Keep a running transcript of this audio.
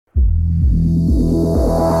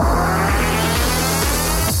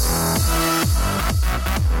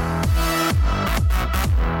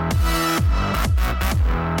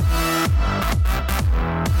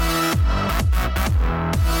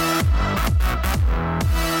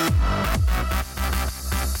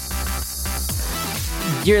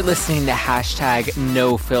You're listening to hashtag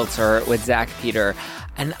No Filter with Zach Peter.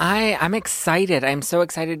 And I'm excited. I'm so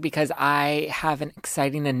excited because I have an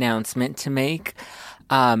exciting announcement to make.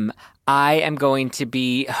 I am going to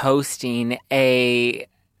be hosting a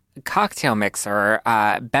cocktail mixer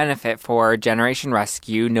benefit for Generation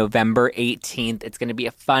Rescue November 18th. It's going to be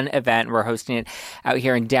a fun event. We're hosting it out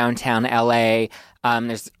here in downtown LA.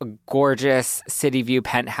 There's a gorgeous city view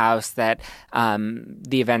penthouse that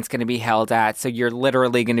the event's going to be held at. So you're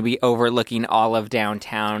literally going to be overlooking all of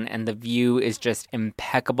downtown, and the view is just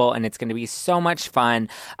impeccable, and it's going to be so much fun.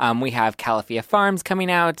 We have Calafia Farms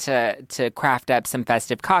coming out to craft up some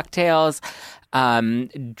festive cocktails.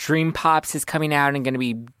 Dream Pops is coming out and going to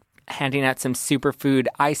be handing out some superfood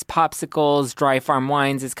ice popsicles. Dry Farm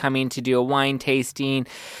Wines is coming to do a wine tasting.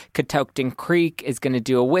 Catoctin Creek is going to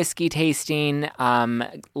do a whiskey tasting.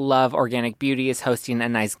 Love Organic Beauty is hosting a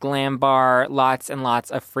nice glam bar. Lots and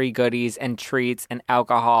lots of free goodies and treats and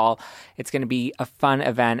alcohol. It's going to be a fun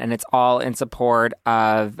event, and it's all in support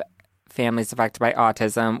of families affected by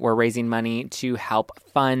autism. We're raising money to help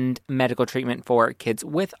fund medical treatment for kids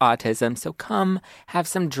with autism. So come have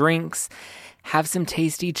some drinks, have some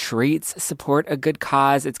tasty treats, support a good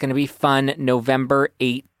cause. It's going to be fun. November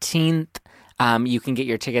 18th. You can get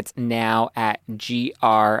your tickets now at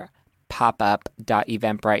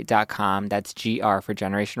grpopup.eventbrite.com. That's GR for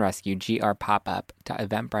Generation Rescue,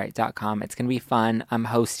 grpopup.eventbrite.com. It's going to be fun. I'm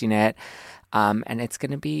hosting it. And it's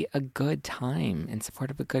going to be a good time in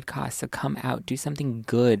support of a good cause. So come out, do something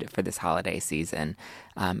good for this holiday season,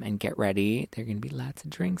 and get ready. There are going to be lots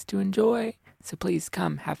of drinks to enjoy. So please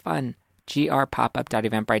come, have fun.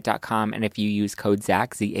 grpopup.eventbrite.com. And if you use code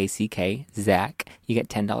ZACK, Z-A-C-K, ZACK, you get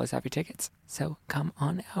 $10 off your tickets. So come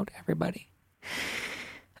on out, everybody.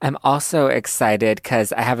 I'm also excited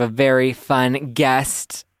because I have a very fun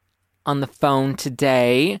guest on the phone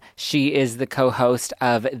today. She is the co-host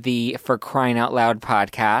of the For Crying Out Loud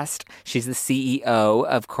podcast. She's the CEO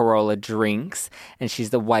of Carolla Drinks, and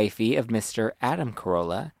she's the wifey of Mr. Adam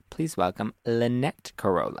Carolla. Please welcome Lynette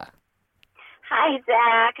Carolla. Hi,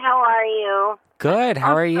 Zach. How are you? Good.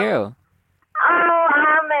 How are you?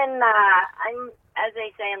 I'm, as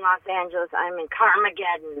they say in Los Angeles, I'm in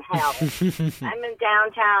Carmageddon hell. I'm in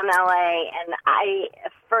downtown LA, and I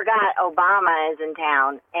forgot Obama is in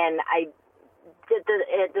town, and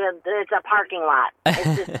it's a parking lot. It's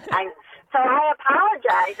just, so I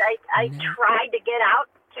apologize. I tried to get out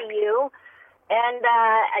to you, and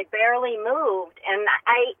I barely moved, and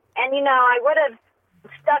I would have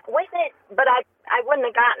stuck with it, but I wouldn't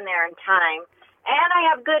have gotten there in time. And I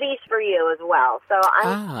have goodies for you as well, so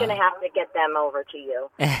I'm going to have to get them over to you.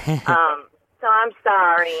 So I'm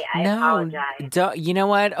sorry. I apologize. You know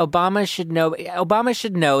what? Obama should know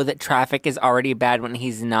that traffic is already bad when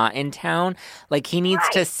he's not in town. Like, he needs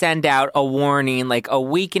to send out a warning like a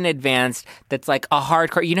week in advance that's like a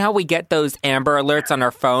hardcore. You know how we get those Amber Alerts on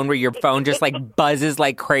our phone where your phone just like buzzes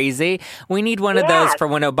like crazy? We need one of those for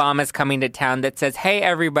when Obama's coming to town that says, hey,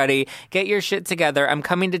 everybody, get your shit together. I'm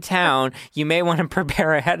coming to town. You may want to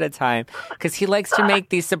prepare ahead of time, because he likes to make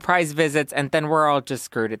these surprise visits, and then we're all just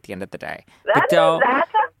screwed at the end of the day. That's a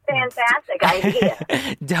fantastic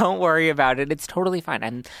idea. Don't worry about it. It's totally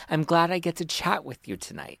fine. I'm glad I get to chat with you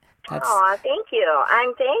tonight. Thank you.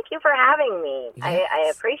 Thank you for having me. Yes.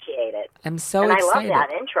 I appreciate it. I'm so excited. I love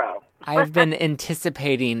that intro. I've been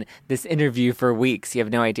anticipating this interview for weeks. You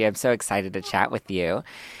have no idea. I'm so excited to chat with you.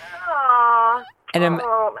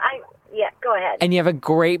 Go ahead. And you have a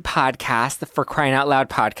great podcast, the For Crying Out Loud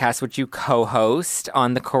podcast, which you co-host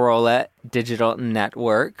on the Carolla Digital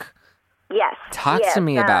Network. Yes. Talk to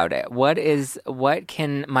me about it. What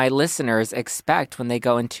can my listeners expect when they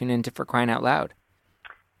go and tune into For Crying Out Loud?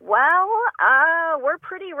 Well, we're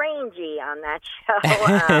pretty rangy on that show.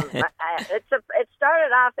 It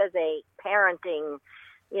started off as a parenting,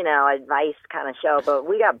 advice kind of show, but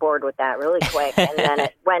we got bored with that really quick, and then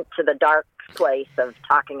it went to the dark place of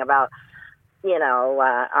talking about,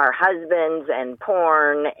 our husbands and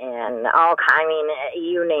porn and all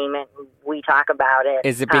you name it, we talk about it.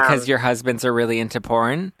 Is it because your husbands are really into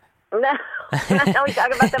porn? No, we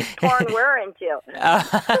talk about the porn we're into.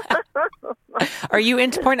 Are you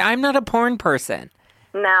into porn? I'm not a porn person.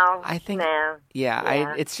 No. I think,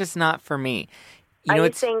 yeah. It's just not for me. Are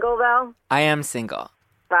you single, though? I am single.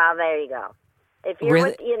 Well, there you go. If you're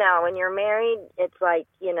with, when you're married, it's like,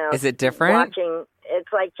 Is it different?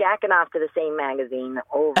 It's like jacking off to the same magazine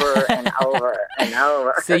over and over and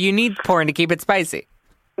over. So you need porn to keep it spicy.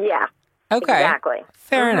 Yeah. Okay. Exactly.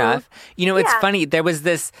 Fair enough. It's funny. There was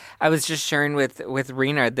this, I was just sharing with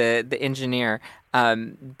Rena, the engineer.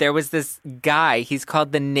 There was this guy, he's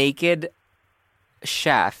called the Naked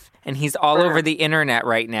Chef. and he's all over the internet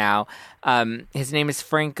right now. His name is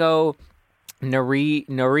Franco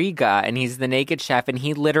Noriega, and he's the Naked Chef, and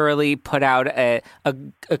he literally put out a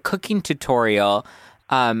cooking tutorial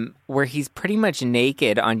where he's pretty much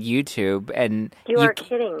naked on YouTube, and you are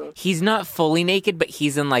kidding me. He's not fully naked, but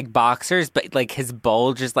he's in like boxers, but like his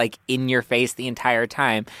bulge is like in your face the entire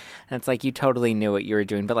time, and it's like you totally knew what you were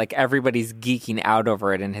doing, but like everybody's geeking out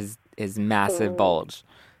over it and his massive bulge.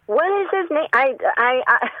 What is his name?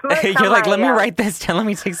 You're like, let me write this down. Let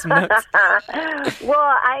me take some notes.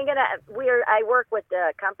 Well, I work with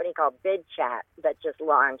a company called Bid Chat that just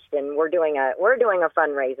launched, and we're doing a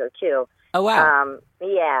fundraiser too. Oh wow!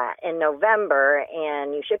 Yeah, in November,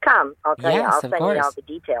 and you should come. I'll tell you. I'll send you all the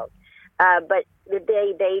details. But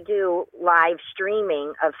they do live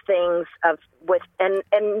streaming of things and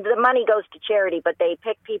the money goes to charity. But they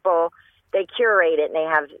pick people. They curate it, and they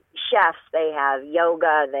have chefs, they have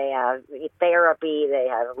yoga, they have therapy, they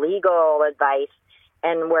have legal advice,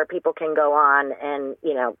 and where people can go on and,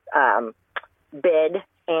 bid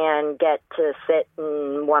and get to sit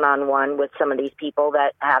in one-on-one with some of these people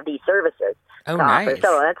that have these services to offer. Nice.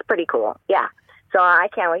 So that's pretty cool. Yeah. So I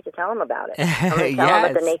can't wait to tell him about it. I'm going to tell him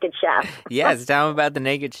about the Naked Chef. Yes, tell him about the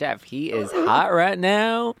Naked Chef. He is hot right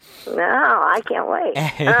now. No, I can't wait.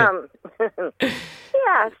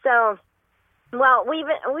 Yeah, so... Well, we've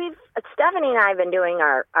Stephanie and I have been doing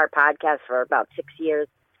our podcast for about 6 years,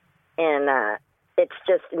 and it's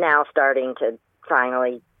just now starting to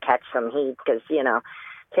finally catch some heat because it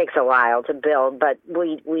takes a while to build. But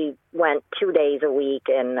we went 2 days a week,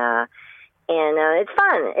 and it's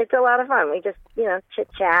fun. It's a lot of fun. We just chit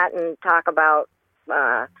chat and talk about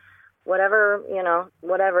whatever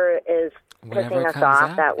is pissing us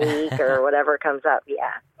off that week or whatever comes up.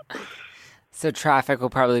 Yeah. So traffic will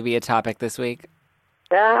probably be a topic this week.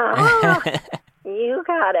 Oh, you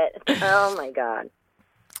got it. Oh, my God.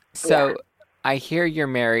 So I hear you're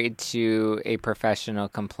married to a professional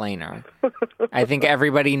complainer. I think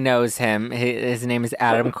everybody knows him. His name is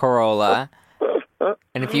Adam Carolla.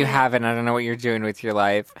 And if you haven't, I don't know what you're doing with your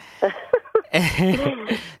life.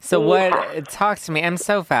 So talk to me. I'm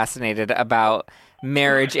so fascinated about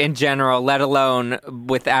marriage in general, let alone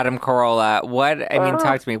with Adam Carolla.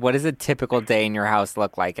 Talk to me. What does a typical day in your house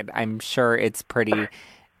look like? And I'm sure it's pretty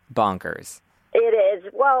bonkers. It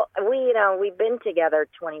is. Well, we've been together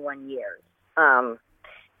 21 years. I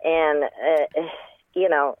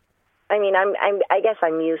guess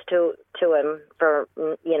I'm used to him for,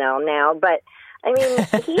 now, but I mean,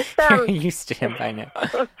 he's, you're used to him by now.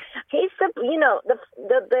 He's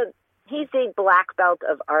he's the black belt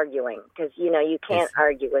of arguing because, you can't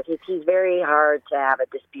argue with him. He's very hard to have a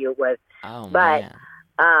dispute with. Oh, man.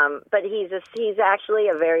 But he's actually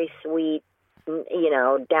a very sweet,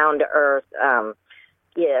 down to earth.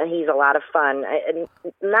 He's a lot of fun.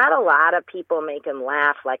 Not a lot of people make him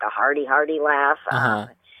laugh like a hearty laugh. Uh-huh.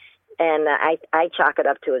 And I chalk it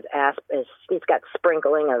up to his he's got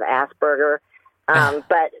sprinkling of Asperger.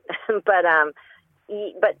 But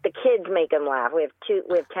the kids make him laugh. We have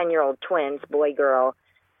 10-year-old twins, boy, girl,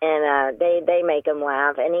 and they make him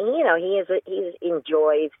laugh. And he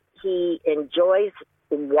enjoys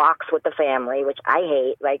walks with the family, which I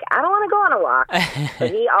hate. Like, I don't want to go on a walk,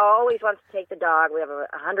 but he always wants to take the dog. We have a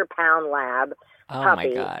 100-pound lab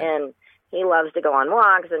puppy, and he loves to go on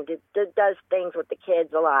walks and does things with the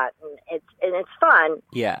kids a lot, and it's fun.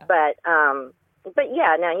 Yeah, but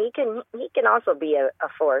yeah, now he can also be a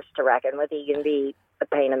force to reckon with. He can be a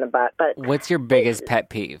pain in the butt. But what's your biggest pet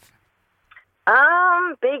peeve?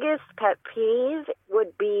 Biggest pet peeve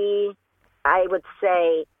would be, I would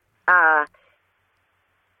say,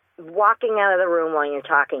 walking out of the room while you're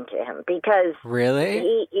talking to him, because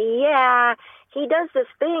really, he does this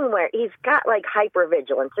thing where he's got like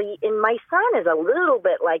hypervigilance. So, and my son is a little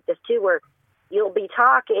bit like this too, where you'll be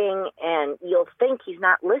talking and you'll think he's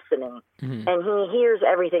not listening, and he hears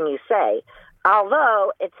everything you say.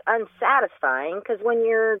 Although it's unsatisfying because when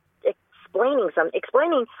you're explaining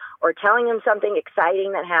or telling him something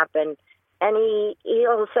exciting that happened, and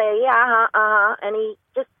he'll say, yeah, and he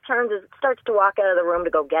just starts to walk out of the room to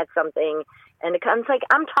go get something, and it comes like,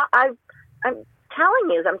 I'm telling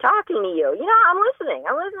you, I'm talking to you. I'm listening.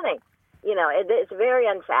 It's very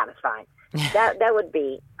unsatisfying. That would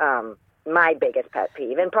be my biggest pet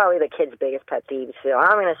peeve, and probably the kids' biggest pet peeve. So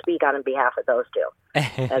I'm going to speak on behalf of those two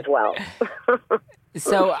as well.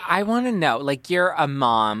 So I want to know, like, you're a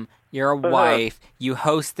mom, you're a wife, you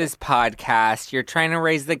host this podcast, you're trying to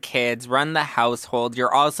raise the kids, run the household,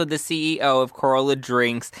 you're also the CEO of Carolla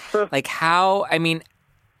Drinks. Like,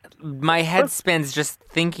 my head spins just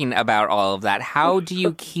thinking about all of that. How do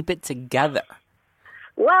you keep it together?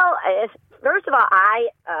 Well, first of all, I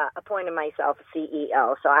appointed myself a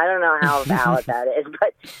CEO, so I don't know how valid that is.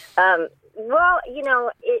 But, well, you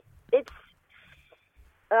know, it's.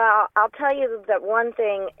 I'll tell you that one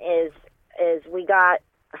thing is we got.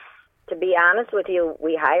 To be honest with you,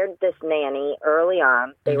 we hired this nanny early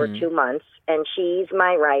on. They were 2 months, and she's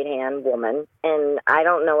my right-hand woman. And I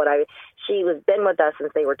don't know she was been with us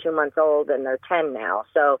since they were 2 months old, and they're 10 now.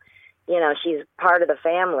 So, you know, she's part of the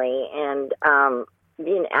family. And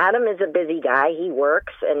Adam is a busy guy. He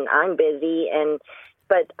works, and I'm busy.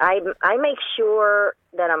 But I make sure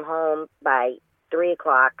that I'm home by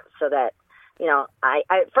 3:00 so that, you know, I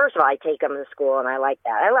first of all, I take them to school, and I like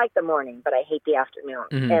that. I like the morning, but I hate the afternoon.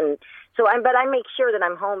 And so but I make sure that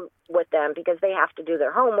I'm home with them because they have to do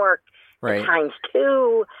their homework times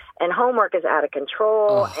 2, and homework is out of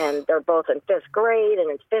control, and they're both in 5th grade,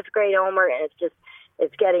 and it's 5th grade homework, and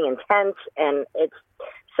it's getting intense, and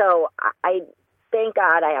so I thank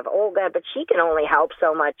God I have Olga, but she can only help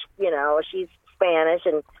so much, you know. She's Spanish,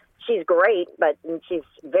 and she's great, but she's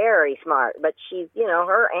very smart, but she's, you know,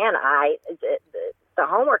 her and the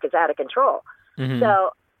homework is out of control.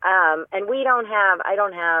 So, and I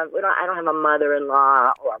don't have a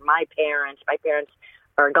mother-in-law or my parents. My parents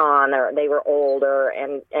are gone. They were older,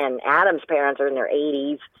 and Adam's parents are in their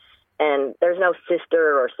 80s, and there's no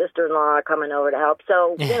sister or sister-in-law coming over to help.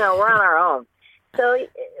 So, you know, we're on our own. So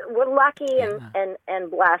we're lucky and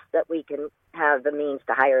blessed that we can have the means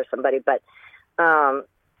to hire somebody, but,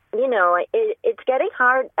 you know, it's getting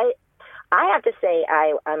hard. I have to say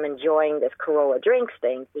I'm enjoying this Carolla Drinks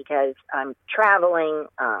thing because I'm traveling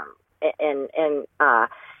and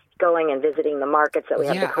going and visiting the markets that we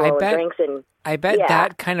have the Carolla Drinks in. I bet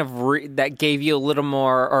that kind of that gave you a little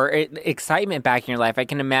more excitement back in your life. I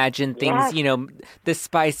can imagine things, you know, the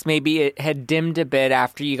spice maybe it had dimmed a bit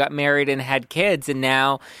after you got married and had kids, and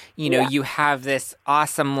now, you know, you have this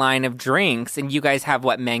awesome line of drinks, and you guys have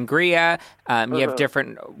Mangria. You have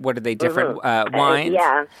different, what are they, different wines?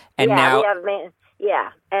 And now we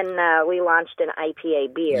have, and we launched an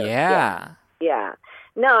IPA beer. Yeah.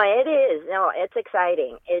 No, it is. No, it's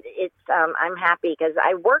exciting. It's. I'm happy because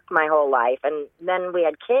I worked my whole life, and then we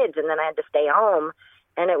had kids, and then I had to stay home,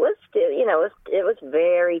 and it was, you know, it was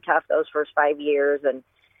very tough those first 5 years, and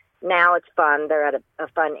now it's fun. They're at a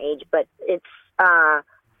fun age, but it's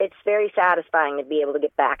very satisfying to be able to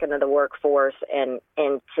get back into the workforce and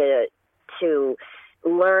to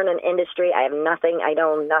learn an industry. I know nothing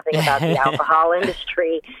about the alcohol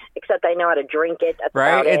industry, except I know how to drink it.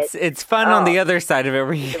 Right? It's fun on the other side of it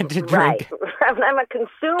where you get to drink. Right. I'm a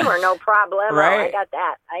consumer, no problem. Right. I got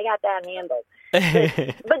that handled.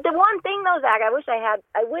 But the one thing though, Zach, I wish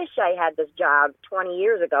I had this job 20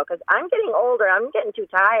 years ago, because I'm getting older. I'm getting too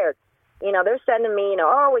tired. You know, they're sending me, you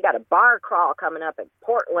know, we got a bar crawl coming up in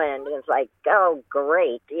Portland. And it's like, oh,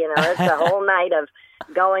 great. You know, it's a whole night of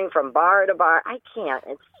going from bar to bar. I can't.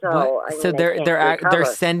 It's so... So they're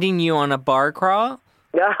sending you on a bar crawl?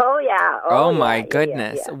 Oh, yeah. Oh my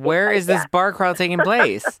goodness. Yeah. Where is this bar crawl taking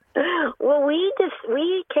place? Well, we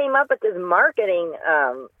came up with this marketing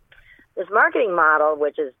model,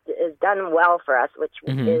 which is done well for us, which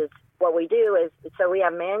is what we do is, so we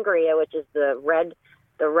have Mangria, which is the red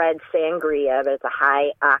sangria, but it's a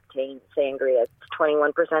high octane sangria. It's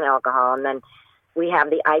 21% alcohol. And then we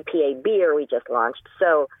have the IPA beer we just launched.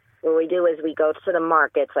 So what we do is we go to the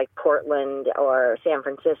markets like Portland or San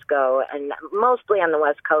Francisco, and mostly on the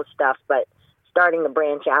West Coast stuff, but starting to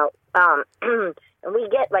branch out. And we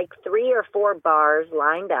get like 3 or 4 bars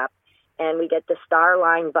lined up, and we get the Star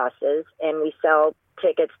Line buses, and we sell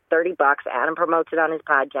tickets, $30. Adam promotes it on his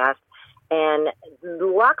podcast. And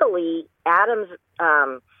luckily, Adam's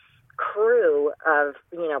crew of,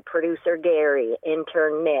 you know, producer Gary,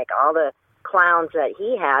 intern Nick, all the clowns that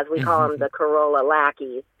he has, we call them the Carolla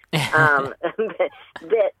lackeys. The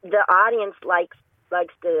audience likes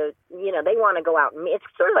to, you know, they want to go out. It's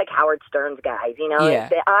sort of like Howard Stern's guys, you know. Yeah.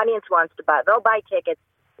 The audience wants to buy. They'll buy tickets,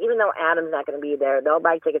 even though Adam's not going to be there. They'll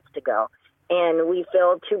buy tickets to go. And we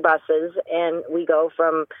fill 2 buses, and we go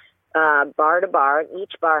from bar to bar.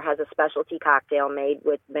 Each bar has a specialty cocktail made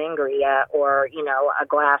with Mangria or, you know, a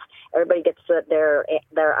glass. Everybody gets their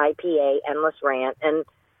IPA, Endless Rant, and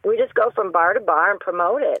we just go from bar to bar and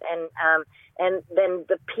promote it. And then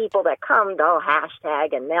the people that come, they'll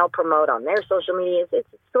hashtag and they'll promote on their social media. It's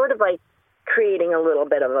sort of like creating a little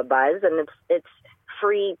bit of a buzz, and it's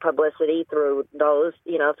free publicity through those,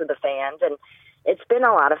 you know, through the fans, and it's been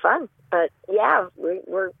a lot of fun. But yeah,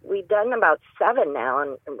 we've done about 7 now,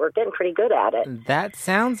 and we're getting pretty good at it. That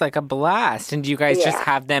sounds like a blast. And do you guys just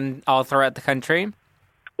have them all throughout the country?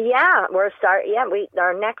 Yeah,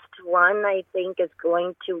 our next one I think is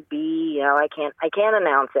going to be, I can't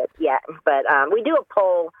announce it yet, but we do a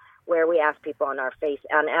poll where we ask people on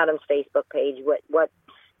Adam's Facebook page what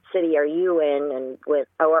city are you in, and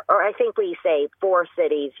or I think we say 4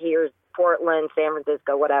 cities. Here's Portland, San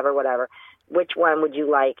Francisco, whatever. Which one would you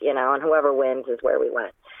like, and whoever wins is where we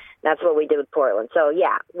went. That's what we did with Portland. So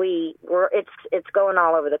yeah, it's going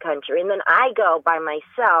all over the country. And then I go by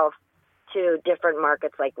myself to different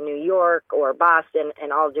markets like New York or Boston,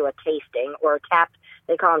 and I'll do a tasting or a tap.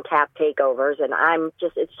 They call them tap takeovers, and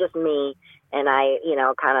it's just me, and I,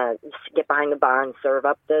 kind of get behind the bar and serve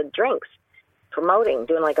up the drinks, promoting,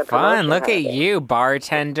 doing like a fun. Look at you,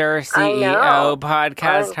 bartender, CEO,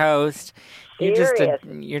 podcast host.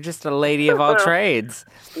 You're just a lady of all trades.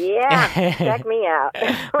 Yeah, check me out.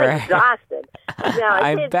 We're exhausted. No,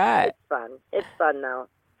 I bet. It's fun. It's fun though.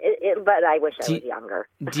 But I wish I was younger.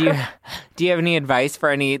 Do you have any advice for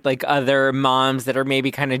any other moms that are maybe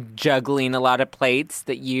kind of juggling a lot of plates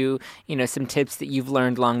that some tips that you've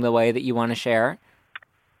learned along the way that you want to share?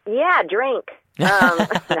 Yeah, drink.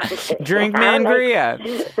 Drink Mangria.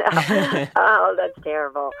 Oh, that's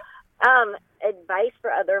terrible. Advice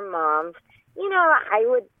for other moms. I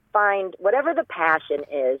would find whatever the passion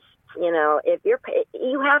is.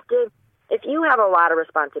 If you have a lot of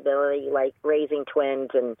responsibility, like raising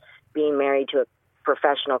twins and being married to a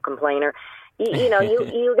professional complainer, you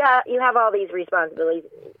have all these responsibilities.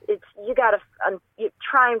 You got to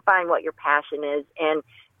try and find what your passion is, and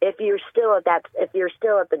if you're still at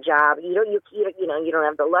the job, you don't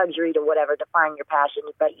have the luxury to find your passion,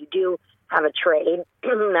 but you do have a trade.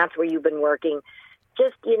 That's where you've been working.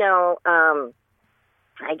 Just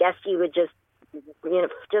I guess you would just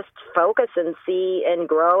focus and see and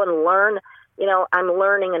grow and learn. I'm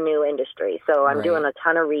learning a new industry, so I'm doing a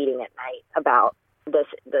ton of reading at night about this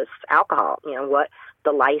alcohol. What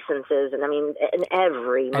the licenses, and I mean, in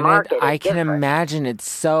every market. I can imagine it's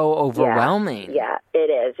so overwhelming. Yeah, it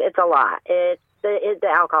is. It's a lot. The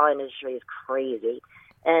alcohol industry is crazy.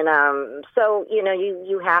 And so,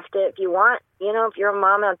 you have to, if you want, if you're a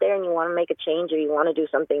mom out there and you want to make a change or you want to do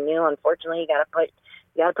something new, unfortunately, you got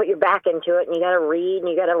to put your back into it, and you got to read, and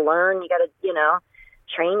you got to learn, you got to,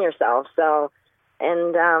 train yourself. So,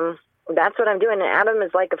 and that's what I'm doing. And Adam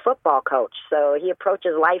is like a football coach, so he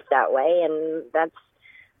approaches life that way, and that's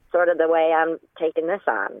sort of the way I'm taking this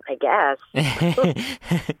on, I guess.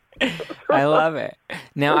 I love it.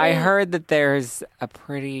 Now, I heard that there's a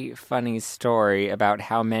pretty funny story about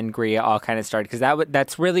how Mangria all kind of started, because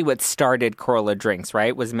that's really what started Corolla Drinks,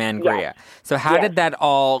 right, was Mangria. Yes. So how did that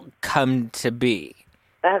all come to be?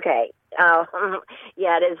 Okay.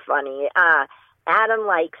 Yeah, it is funny. Adam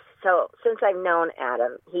since I've known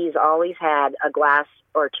Adam, he's always had a glass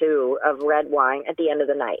or two of red wine at the end of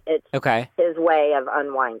the night. It's his way of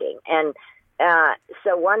unwinding. And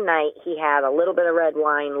so one night he had a little bit of red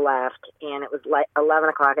wine left, and it was like 11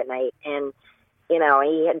 o'clock at night, and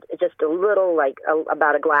he had just a little,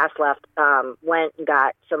 about a glass left. Went and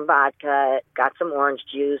got some vodka, got some orange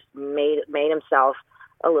juice, made himself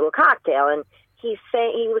a little cocktail. And he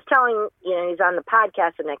was telling, he's on the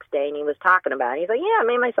podcast the next day, and he was talking about it. He's like, yeah, I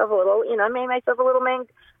made myself a little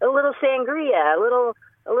sangria, a little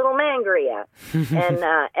Mangria. And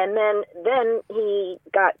then he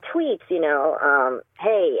got tweets,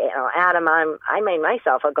 hey, Adam, I made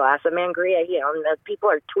myself a glass of Mangria, and the people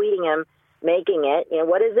are tweeting him making it.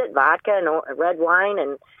 What is it? Vodka and red wine,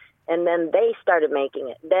 and then they started making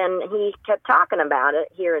it. Then he kept talking about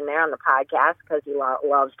it here and there on the podcast because he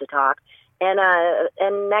loves to talk. And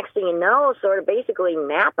next thing you know, sort of basically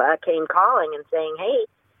Napa came calling and saying, hey,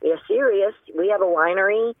 you're serious? We have a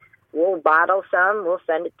winery. We'll bottle some. We'll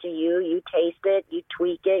send it to you. You taste it. You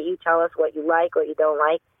tweak it. You tell us what you like, what you don't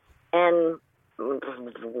like. And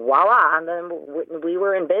voila. And then we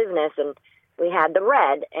were in business, and we had the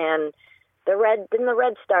red. And the red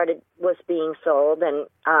was being sold. And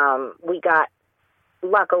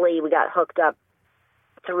luckily, we got hooked up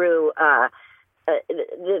through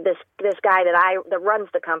this guy that runs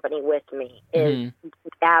the company with me is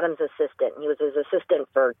Adam's assistant. He was his assistant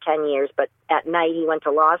for 10 years, but at night he went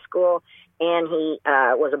to law school, and he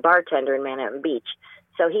was a bartender in Manhattan Beach.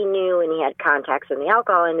 So he knew, and he had contacts in the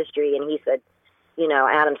alcohol industry, and he said,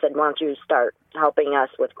 Adam said, why don't you start helping us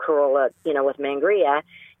with Corolla, with Mangria?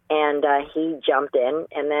 And he jumped in,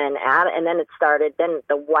 and then it started. Then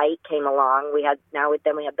the white came along. We had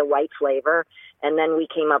the white flavor, and then we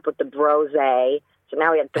came up with the brose. So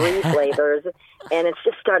now we had 3 flavors, and it's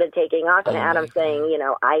just started taking off. And Adam's saying,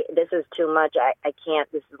 this is too much. I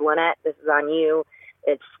can't. This is Lynette. This is on you.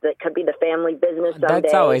 That could be the family business someday.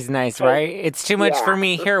 That's always nice, right? It's too much for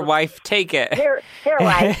me. Here, wife, take it. Here,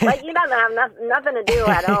 wife. Like, you don't have nothing to do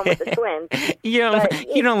at home with the twins.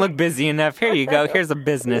 You don't look busy enough. Here you go. Here's a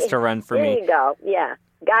business to run for me. Here you go. Yeah.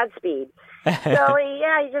 Godspeed. So he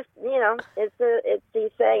just,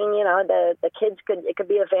 he's saying, the kids it could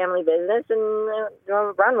be a family business and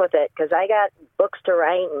run with it, because I got books to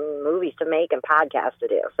write and movies to make and podcasts to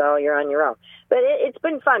do. So you're on your own. But it's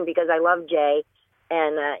been fun because I love Jay,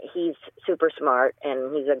 and he's super smart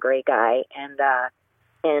and he's a great guy.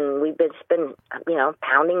 And we've been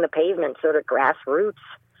pounding the pavement, sort of grassroots,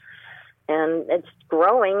 and it's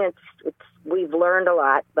growing. We've learned a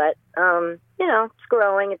lot, but it's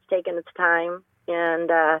growing. It's taken its time, and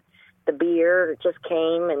the beer just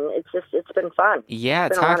came, and it's been fun. Yeah,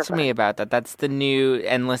 talk to me about that. That's the new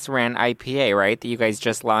Endless Rant IPA, right? That you guys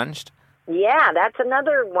just launched. Yeah, that's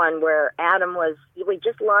another one where we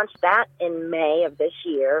just launched that in May of this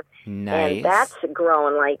year. Nice. And that's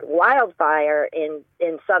growing like wildfire in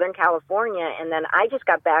Southern California. And then I just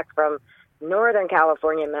got back from Northern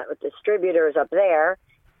California, met with distributors up there,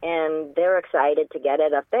 and they're excited to get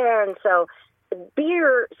it up there. And so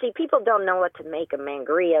beer, people don't know what to make of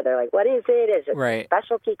Mangria. They're like, what is it? Is it a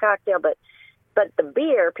specialty cocktail? But the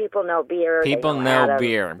beer, people know beer. People know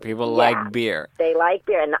beer. People like beer. They like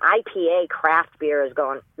beer. And the IPA craft beer is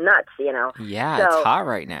going nuts, Yeah, so, it's hot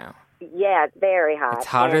right now. Yeah, it's very hot. It's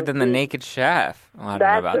hotter than the Naked Chef. Well, I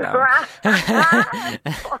don't know about that.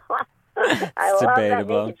 I love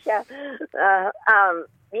debatable. That Naked Chef.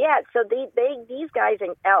 So these guys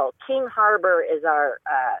in King Harbor is our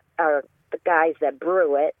the guys that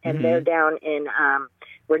brew it, and they're down in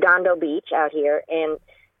Redondo Beach out here, and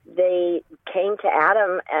they came to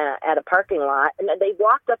Adam at a parking lot, and they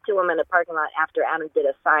walked up to him in a parking lot after Adam did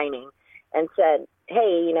a signing and said,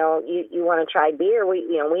 hey, you want to try beer?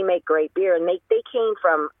 We make great beer. And they came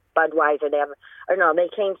from Budweiser. They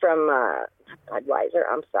came from Budweiser.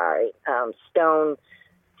 I'm sorry. Stone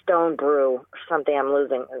Brew or something. I'm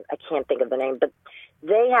losing. I can't think of the name, but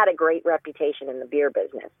they had a great reputation in the beer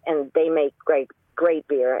business, and they make great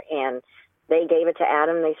beer. And they gave it to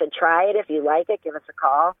Adam. They said, try it. If you like it, give us a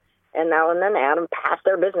call. And then Adam passed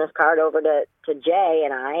their business card over to Jay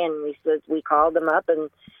and I, and we called them up, and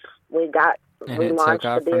we launched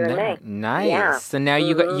the beer in May. Nice. Yeah. So now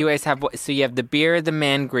you guys have, you have the beer, the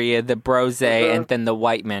Mangria, the Brose, and then the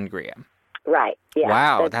white Mangria. Right. Yeah.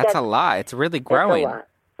 Wow, that's a lot. It's really growing. It's a lot.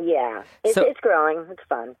 Yeah. It's growing. It's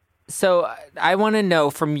fun. So I want to know,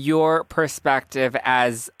 from your perspective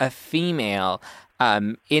as a female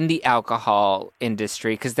in the alcohol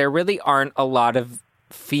industry, because there really aren't a lot of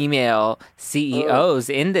female CEOs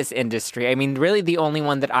in this industry. I mean, really the only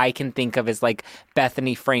one that I can think of is like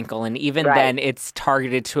Bethany Frankel, and even then it's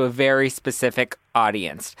targeted to a very specific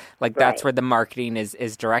audience. Like that's where the marketing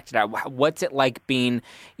is directed at. What's it like being,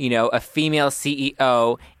 a female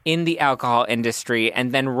CEO in the alcohol industry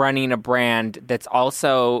and then running a brand that's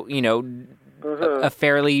also, a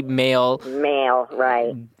fairly male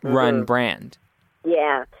run brand?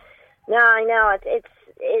 Yeah. No, I know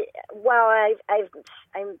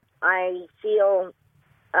I feel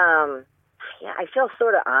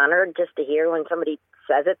sort of honored just to hear when somebody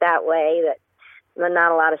says it that way, that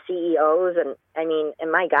not a lot of CEOs,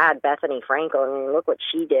 and my God, Bethany Frankel, look what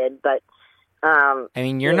she did, but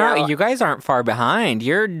you guys aren't far behind.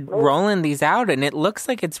 You're rolling these out, and it looks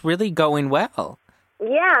like it's really going well.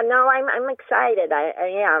 Yeah, no, I'm excited. I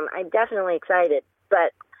am. I'm definitely excited,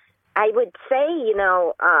 but I would say,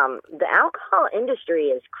 the alcohol industry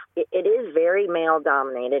is very male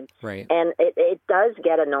dominated, right? And it does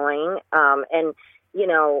get annoying. And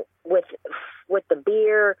with the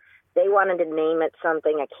beer, they wanted to name it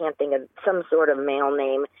something. I can't think of some sort of male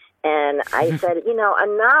name. And I said,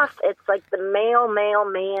 enough. It's like the male,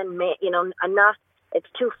 man, enough. It's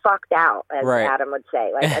too fucked out, as Adam would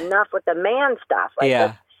say. Like, enough with the man stuff.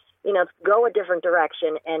 Like, let's go a different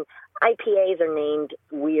direction. And IPAs are named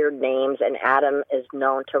weird names, and Adam is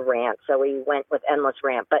known to rant, so we went with Endless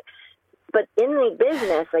Rant. But in the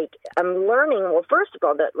business, like, I'm learning. Well, first of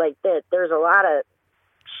all, that there's a lot of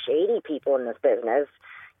shady people in this business.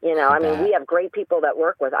 We have great people that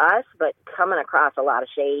work with us, but coming across a lot of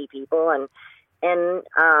shady people, and then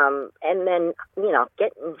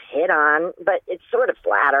getting hit on. But it's sort of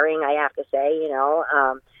flattering, I have to say.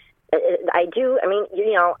 I do.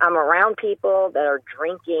 I'm around people that are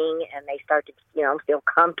drinking, and they start to, feel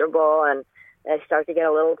comfortable, and they start to get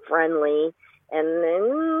a little friendly, and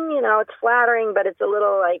then, it's flattering, but it's a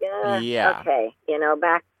little like, okay,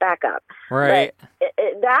 back up. Right. But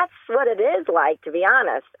that's what it is like, to be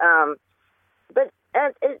honest. But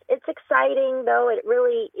it's exciting, though. It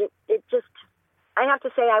really, it just, I have to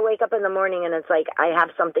say I wake up in the morning and it's like I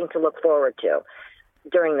have something to look forward to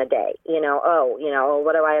during the day.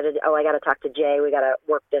 What do I have to do? Oh, I got to talk to Jay. We got to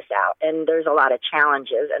work this out. And there's a lot of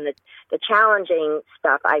challenges, and the challenging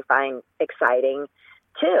stuff I find exciting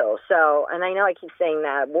too. So, and I know I keep saying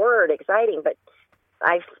that word exciting, but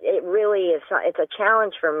it really is, it's a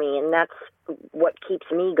challenge for me, and that's what keeps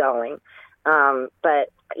me going. But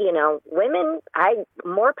women,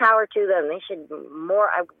 more power to them. They should more,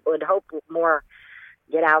 I would hope more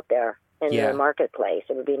get out there in the marketplace.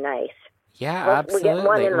 It would be nice. Yeah, absolutely. We get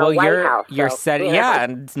one in the White House, you're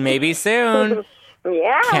setting, maybe soon.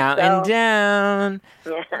 Yeah, counting down.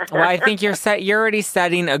 Yeah. Well, I think you're already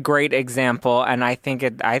setting a great example, and I think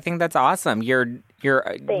that's awesome.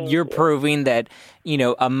 You're proving that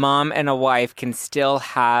a mom and a wife can still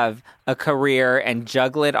have a career and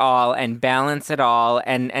juggle it all and balance it all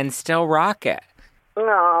and still rock it.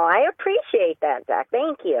 Oh, I appreciate that, Zach.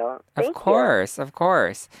 Thank you. Of course.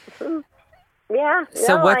 Yeah.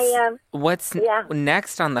 So what's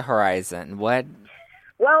next on the horizon? What?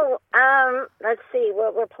 Well, let's see.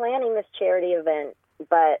 We're planning this charity event,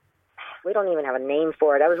 but we don't even have a name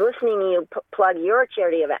for it. I was listening to you plug your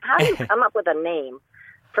charity event. How do you come up with a name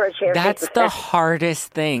for a charity That's event? the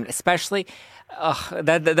hardest thing, especially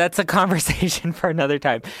that's a conversation for another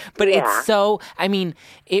time. But it's so,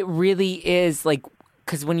 it really is like,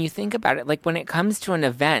 because when you think about it, like when it comes to an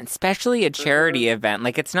event, especially a charity event,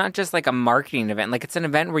 like it's not just like a marketing event, like it's an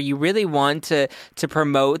event where you really want to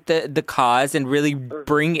promote the cause and really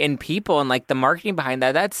bring in people, and like the marketing behind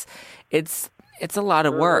that, it's a lot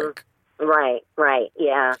of work. Right,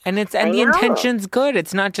 yeah. And the intention's good.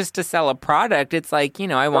 It's not just to sell a product. It's like,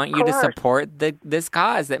 I want you to support this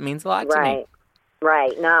cause that means a lot to me.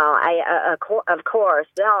 Right. No, of course.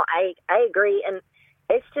 No, I agree. And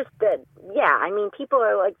it's just that, people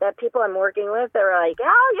are like that. People I'm working with, they're like,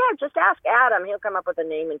 oh, yeah, just ask Adam. He'll come up with a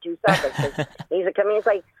name in 2 seconds. 'Cause he's a comedian. It's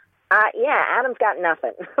like, Adam's got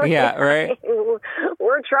nothing. Yeah, right.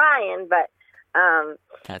 We're trying, but,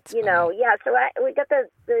 that's so we got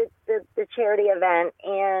the charity event,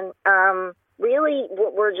 and really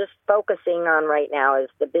what we're just focusing on right now is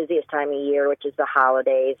the busiest time of year, which is the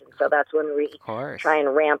holidays. And so that's when we try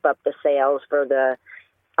and ramp up the sales for the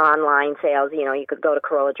online sales. You could go to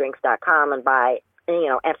CorollaDrinks.com and buy,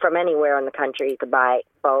 and from anywhere in the country, you could buy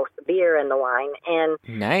both the beer and the wine. And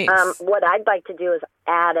nice. What I'd like to do is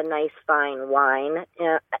add a nice fine wine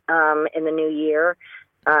in the new year.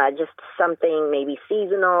 Just something maybe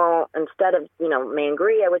seasonal instead of,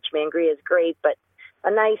 Mangria, which Mangria is great, but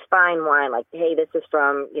a nice fine wine, like, hey, this is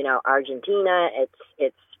from, Argentina.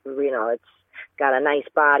 It's got a nice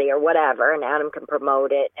body or whatever, and Adam can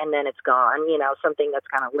promote it, and then it's gone, something that's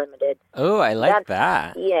kind of limited. Oh, I like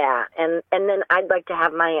that. Yeah. And then I'd like to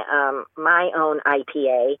have my own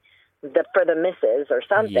IPA for the missus or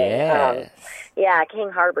something. Yes. King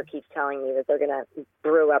Harbor keeps telling me that they're going to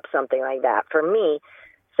brew up something like that for me.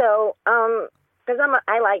 So, because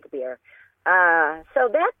I like beer. So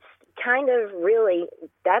that's kind of really,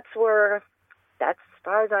 that's as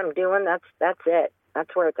far as I'm doing, that's it.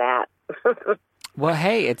 That's where it's at. Well,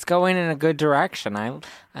 hey, it's going in a good direction. I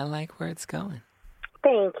like where it's going.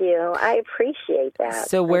 Thank you. I appreciate that.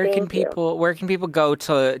 So where can people go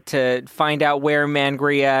to find out where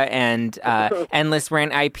Mangria and Endless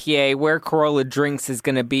Rant IPA, where Corolla Drinks is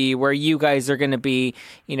going to be, where you guys are going to be,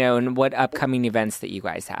 and what upcoming events that you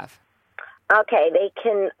guys have? Okay, they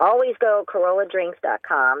can always go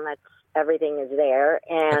CorollaDrinks.com. That's everything is there,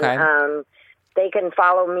 and they can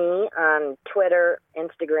follow me on Twitter,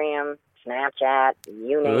 Instagram, Snapchat,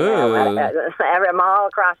 you name it. I'm all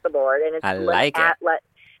across the board, and it's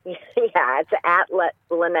it's at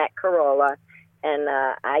Lynette Carolla, and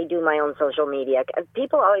I do my own social media.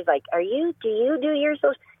 People always like, do you do your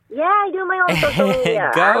social? Yeah, I do my own social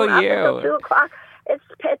media. I'm you! Up until 2:00.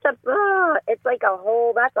 It's like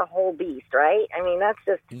that's a whole beast, right? I mean, that's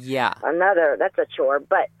just that's a chore,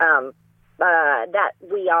 but that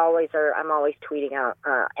I'm always tweeting out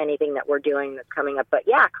anything that we're doing that's coming up. But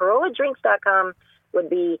CorollaDrinks.com would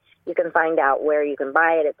be, you can find out where you can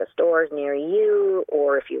buy it at the stores near you,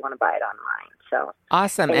 or if you want to buy it online. So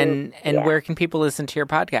awesome. And where can people listen to your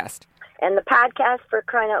podcast? And the podcast, for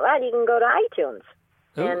crying out loud, you can go to iTunes.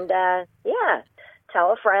 Ooh. And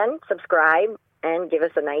tell a friend, subscribe, and give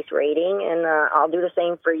us a nice rating, and I'll do the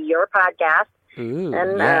same for your podcast. Ooh,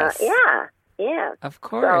 and yes. Yeah. Of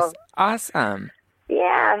course. So, awesome.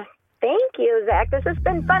 Yeah. Thank you, Zach. This has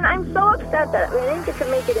been fun. I'm so upset that we didn't get to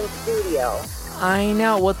make it in studio. I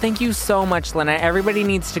know. Well, thank you so much, Lynette. Everybody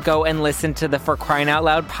needs to go and listen to the For Crying Out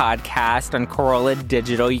Loud podcast on Corolla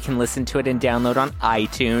Digital. You can listen to it and download on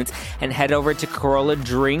iTunes, and head over to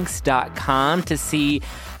CorollaDrinks.com to see,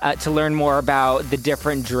 to learn more about the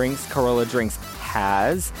different drinks Corolla Drinks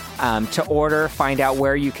has, to order, find out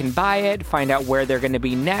where you can buy it, find out where they're going to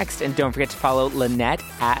be next, and don't forget to follow Lynette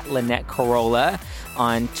at Lynette Carolla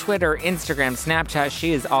on Twitter, Instagram, Snapchat.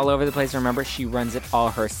 She is all over the place. Remember, she runs it all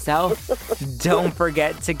herself. Don't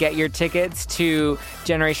forget to get your tickets to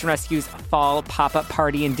Generation Rescue's fall pop-up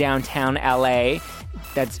party in downtown LA.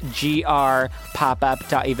 That's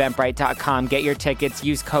grpopup.eventbrite.com. Get your tickets.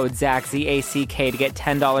 Use code ZACK, Z-A-C-K, to get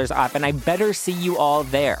 $10 off. And I better see you all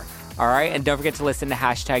there. All right? And don't forget to listen to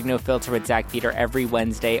 #NoFilter with Zack Peter every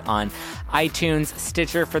Wednesday on iTunes,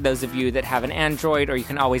 Stitcher for those of you that have an Android, or you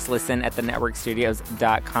can always listen at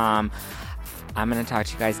thenetworkstudios.com. I'm going to talk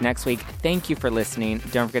to you guys next week. Thank you for listening.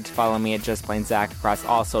 Don't forget to follow me at Just Plain Zack across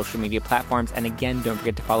all social media platforms. And again, don't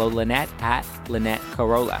forget to follow Lynette at Lynette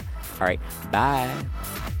Carolla. All right. Bye.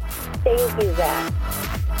 Thank you, Zack.